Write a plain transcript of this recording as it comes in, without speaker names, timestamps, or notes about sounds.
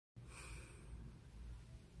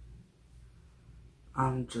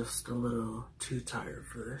I'm just a little too tired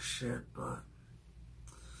for this shit, but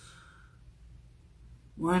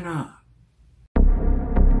why not?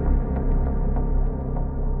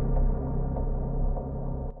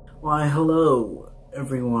 Why, hello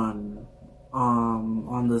everyone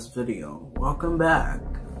on this video. Welcome back.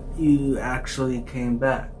 You actually came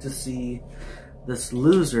back to see this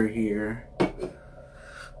loser here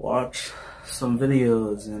watch some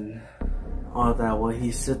videos and all that while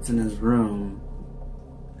he sits in his room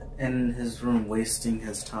wasting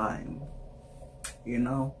his time. You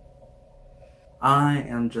know, I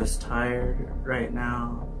am just tired right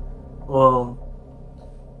now.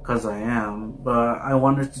 Well, because I am, but I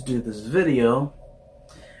wanted to do this video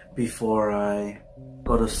before I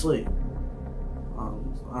go to sleep.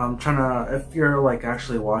 I'm trying to, if you're like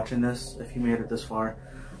actually watching this, if you made it this far,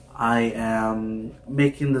 I am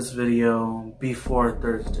making this video before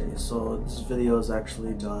Thursday. So this video is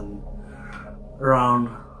actually done around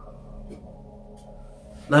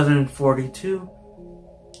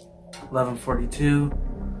 11:42,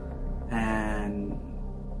 and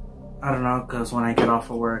I don't know, because when I get off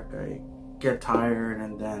of work I get tired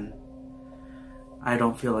and then I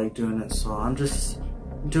don't feel like doing it, so I'm just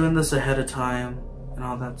doing this ahead of time and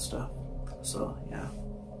all that stuff. So yeah,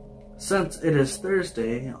 since it is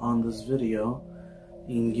Thursday on this video,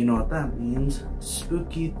 you know what that means,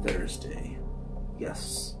 Spooky Thursday.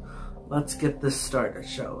 Yes, let's get this started,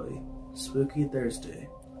 shall we? Spooky Thursday.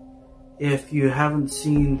 If you haven't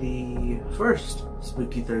seen the first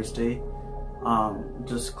Spooky Thursday,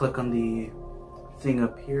 just click on the thing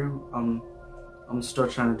up here. I'm still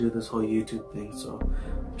trying to do this whole YouTube thing, so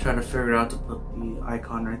try to figure out to put the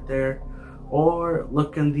icon right there, or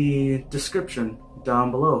look in the description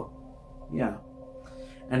down below. Yeah.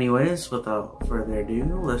 Anyways, without further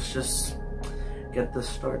ado, let's just get this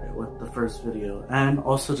started with the first video. And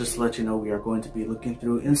also just to let you know, we are going to be looking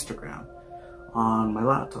through Instagram on my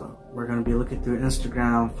laptop. We're going to be looking through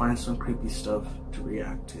Instagram, find some creepy stuff to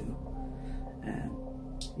react to. And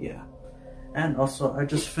yeah. And also, I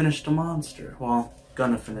just finished a monster. Well,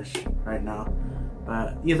 gonna finish right now.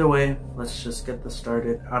 But either way, let's just get this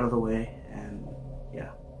started out of the way. And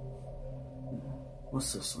yeah.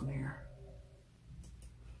 What's this one here?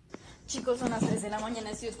 Chicos, son las 3 de la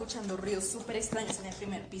mañana, estoy escuchando ruidos súper extraños en el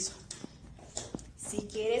primer piso. Si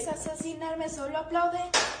quieres asesinarme, solo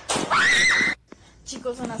aplaude.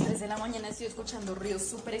 Chicos, son las 3 de la mañana, estoy escuchando ruidos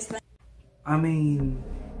súper extraños. I mean,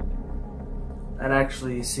 that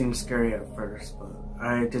actually seemed scary at first, but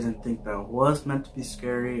I didn't think that was meant to be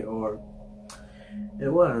scary, or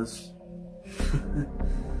it was.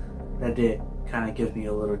 That did kind of give me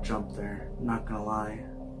a little jump there, not gonna lie.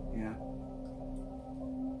 Yeah.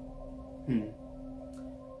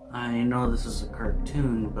 I know this is a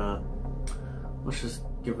cartoon, but let's just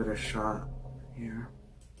give it a shot here.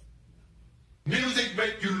 Music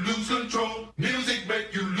make you lose control. Music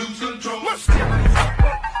make you lose control.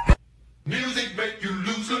 Music make you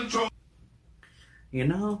lose control. You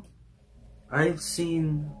know, I've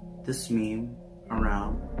seen this meme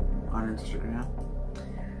around on Instagram,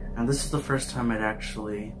 and this is the first time it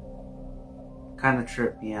actually kind of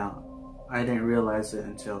tripped me out. I didn't realize it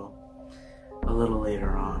until a little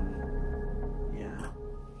later on. Yeah.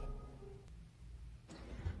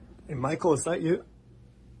 Hey, Michael, is that you?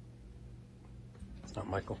 It's not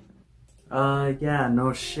Michael. Yeah,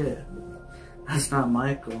 no shit. That's not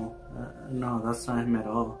Michael. No, that's not him at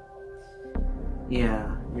all.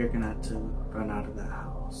 Yeah, you're gonna have to run out of that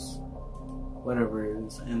house. Whatever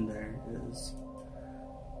is in there is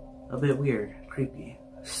a bit weird, creepy,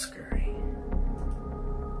 scary.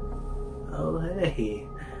 Oh hey.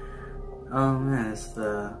 Oh man, it's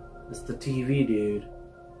the TV dude.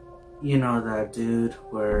 You know that dude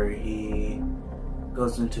where he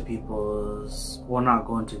goes into people's, well, not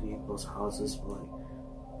go into people's houses, but like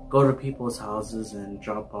go to people's houses and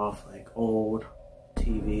drop off like old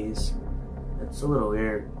TVs. It's a little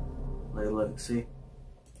weird. Like, look, see?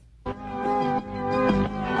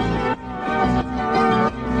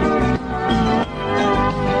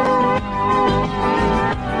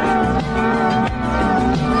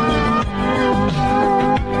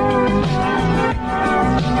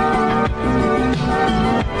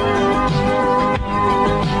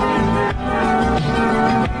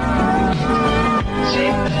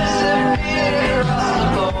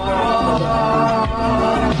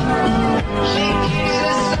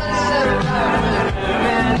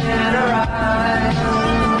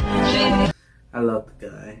 I love the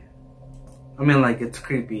guy. I mean, like, it's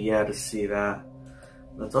creepy, yeah, to see that.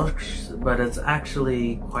 But it's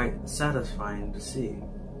actually quite satisfying to see.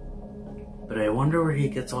 But I wonder where he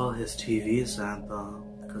gets all his TVs at, though.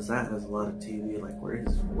 Cause that is a lot of TV. Like,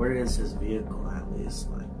 where is his vehicle at least?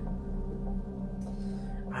 Like,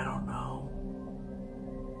 I don't know.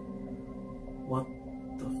 What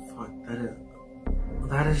the fuck?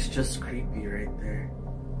 That is just creepy right there.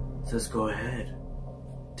 It says, go ahead.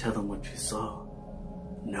 Tell them what you saw.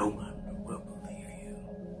 No one will believe you.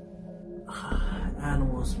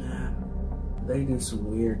 Animals, man. They do some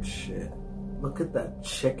weird shit. Look at that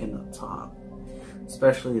chicken up top.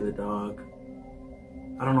 Especially the dog.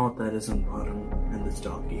 I don't know what that is on the bottom, and this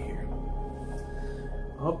donkey here.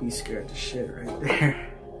 I'll be scared to shit right there.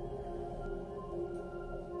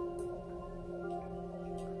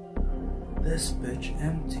 This bitch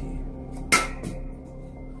empty.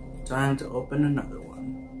 Time to open another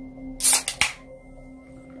one.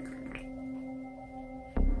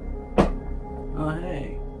 Oh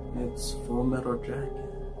hey, it's Full Metal Jacket.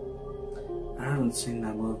 I haven't seen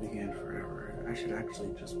that movie in forever. I should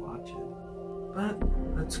actually just watch it. But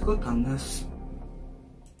let's click on this.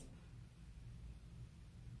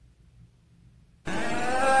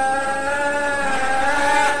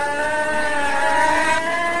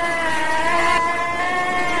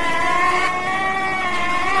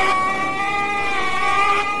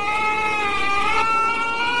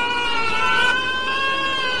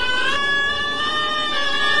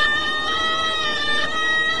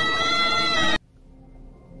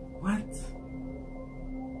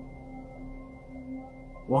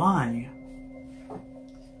 Why?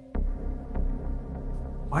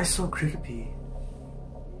 Why so creepy?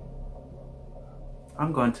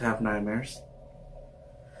 I'm going to have nightmares.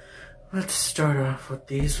 Let's start off with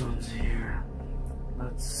these ones here.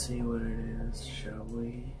 Let's see what it is, shall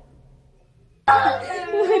we? What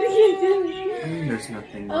are you doing? I mean, there's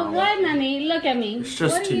nothing Oh, wrong. what, Nanny? Look at me. It's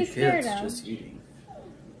just what are two you scared kids of? just eating.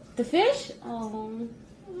 The fish? Oh,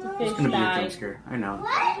 the There's fish gonna be a jump died. scare. I know.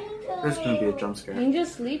 There's gonna be a jump scare.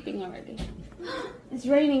 Angel's sleeping already. It's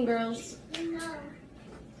raining, girls.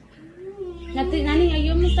 Nanny, are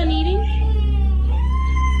you almost done eating?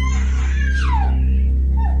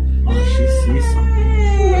 Oh, she sees something.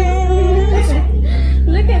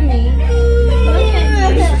 Look at me. Look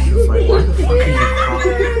at me. She's like, why the fuck are you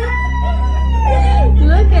crying?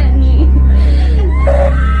 Look at me.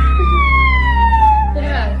 Turn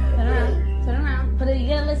around. Turn around. Turn around. But you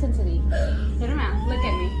gotta listen to me. Turn around. Look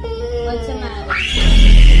at me. What's the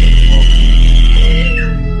matter?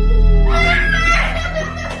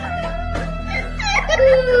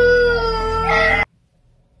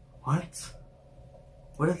 What?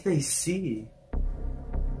 What did they see?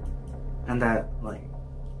 And that, like,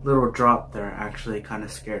 little drop there actually kind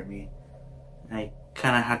of scared me. I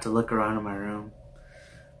kind of had to look around in my room.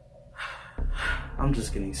 I'm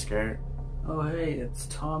just getting scared. Oh hey, it's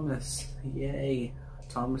Thomas. Yay.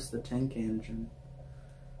 Thomas the Tank Engine.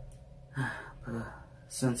 But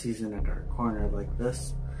since he's in a dark corner like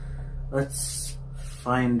this, let's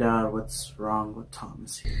find out what's wrong with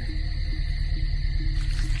Thomas here.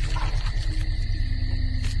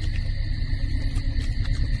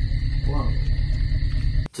 Whoa.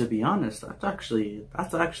 To be honest, that's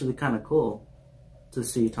actually kind of cool to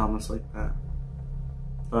see Thomas like that.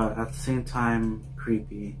 But at the same time,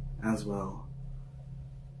 creepy as well.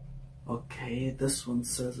 Okay, this one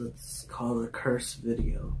says it's called a curse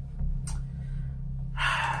video.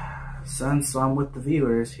 Since I'm with the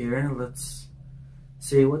viewers here, let's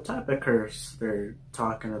see what type of curse they're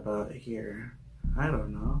talking about here. I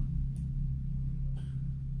don't know.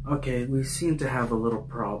 Okay, we seem to have a little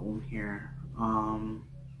problem here.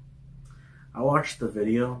 I watched the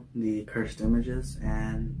video, the cursed images,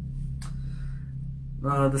 and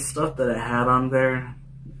the stuff that it had on there,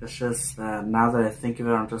 it's just that now that I think of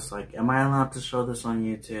it, I'm just like, am I allowed to show this on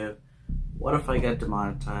YouTube? What if I get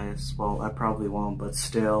demonetized? Well, I probably won't, but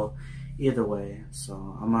still, either way.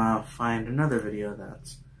 So I'm gonna find another video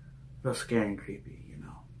that's real scary and creepy, you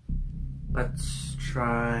know. Let's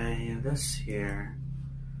try this here.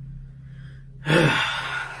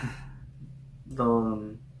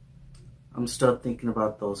 Though I'm still thinking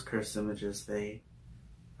about those cursed images. I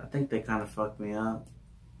think they kind of fucked me up.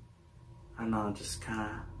 I don't know, just kind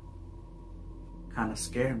of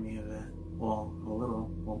scared me a bit. Well, a little,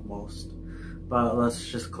 well, most. But let's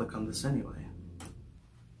just click on this anyway.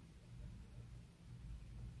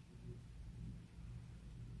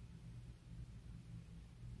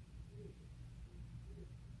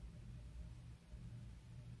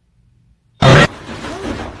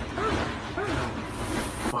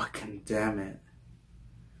 Fucking damn it.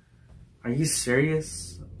 Are you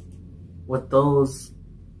serious? With those,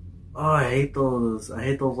 oh, I hate those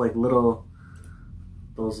like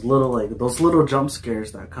those little jump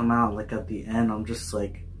scares that come out like at the end. I'm just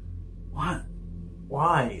like, what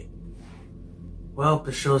Why? Well,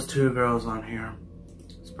 it shows 2 girls on here.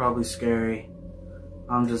 It's probably scary.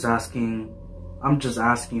 I'm just asking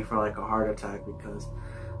for like a heart attack because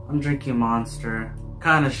I'm drinking Monster,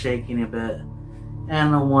 kind of shaking a bit,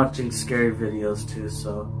 and I'm watching scary videos too,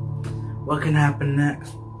 so what can happen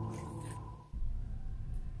next?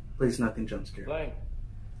 Please nothing jump scare. Blaine.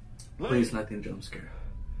 Please nothing jump scare.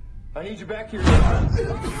 I need you back here.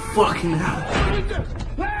 Fucking hell.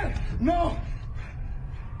 Blaine! No!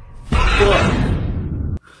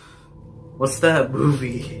 Fuck. What's that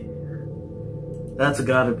movie? That's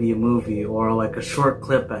gotta be a movie or like a short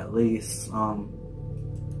clip at least. Fuck,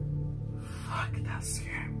 that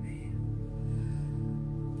scared me.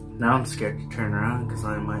 Now I'm scared to turn around because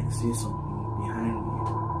I might see something behind me.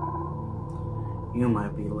 You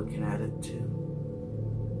might be looking at it too.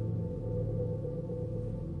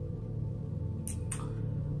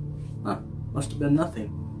 Huh, must have been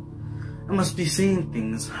nothing. I must be seeing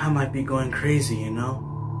things. I might be going crazy, you know?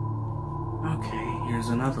 Okay, here's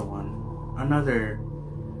another one. Another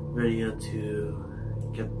video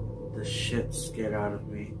to get the shit scared out of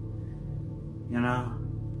me. You know?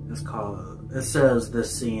 It's called, it says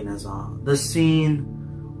this scene is on. This scene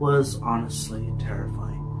was honestly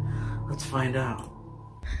terrifying. Let's find out.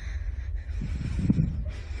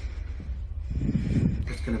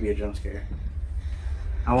 It's gonna be a jump scare.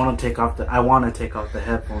 I want to take off the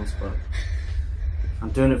headphones, but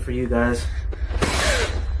I'm doing it for you guys.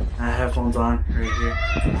 I have headphones on right here.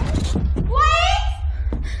 Wait!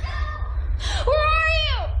 Where are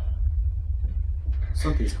you?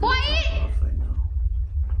 Something's gonna pop off, I know.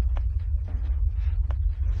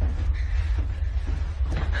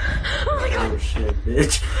 Oh my god. Oh shit,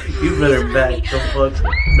 bitch. You better back the fuck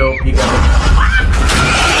up. Nope, you gotta.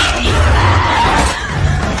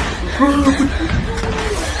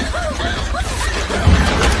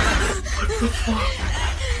 What the fuck?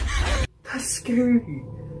 That's scary.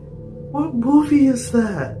 What movie is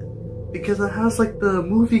that? Because it has like the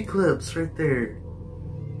movie clips right there.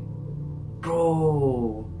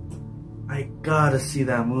 Bro, I gotta see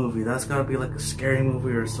that movie. That's gotta be like a scary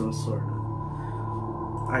movie or some sort.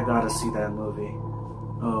 I gotta see that movie.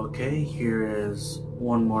 Okay, here is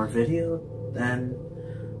one more video. Then,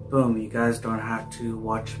 boom, you guys don't have to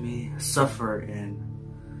watch me suffer in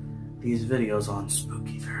these videos on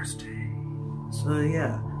Spooky Thursday. So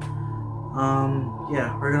yeah.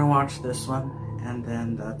 Yeah, we're gonna watch this one, and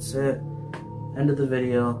then that's it. End of the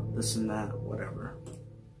video, this and that, whatever.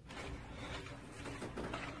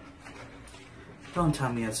 Don't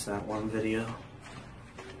tell me it's that one video.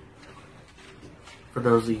 For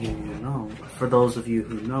those of you who know, for those of you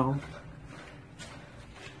who know,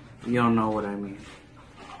 you don't know what I mean.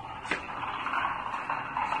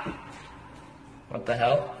 What the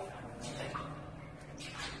hell?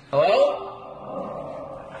 Hello?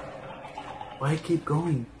 Why keep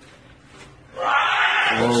going?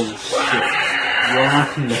 Oh shit.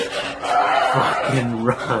 Run. Fucking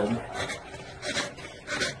run.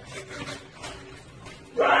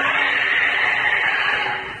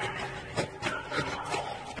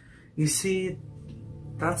 You see,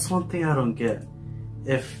 that's one thing I don't get.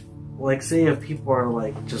 If, like, say if people are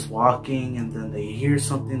like just walking and then they hear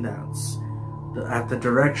something that's at the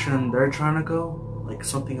direction they're trying to go, like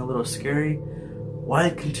something a little scary, why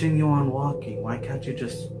continue on walking? Why can't you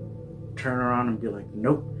just turn around and be like,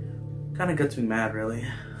 nope? Kind of gets me mad, really.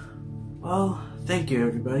 Well, thank you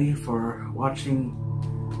everybody for watching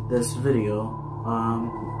this video.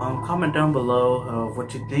 Comment down below of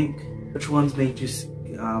what you think. Which ones made you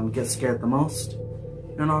get scared the most?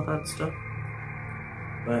 And all that stuff.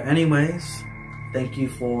 But anyways, thank you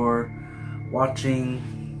for watching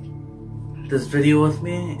this video with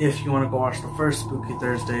me. If you want to go watch the first Spooky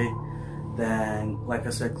Thursday, then like I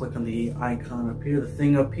said, click on the icon up here, the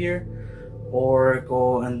thing up here, or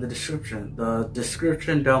go in the description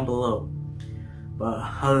down below. But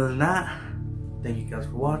other than that, thank you guys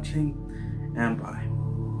for watching, and bye.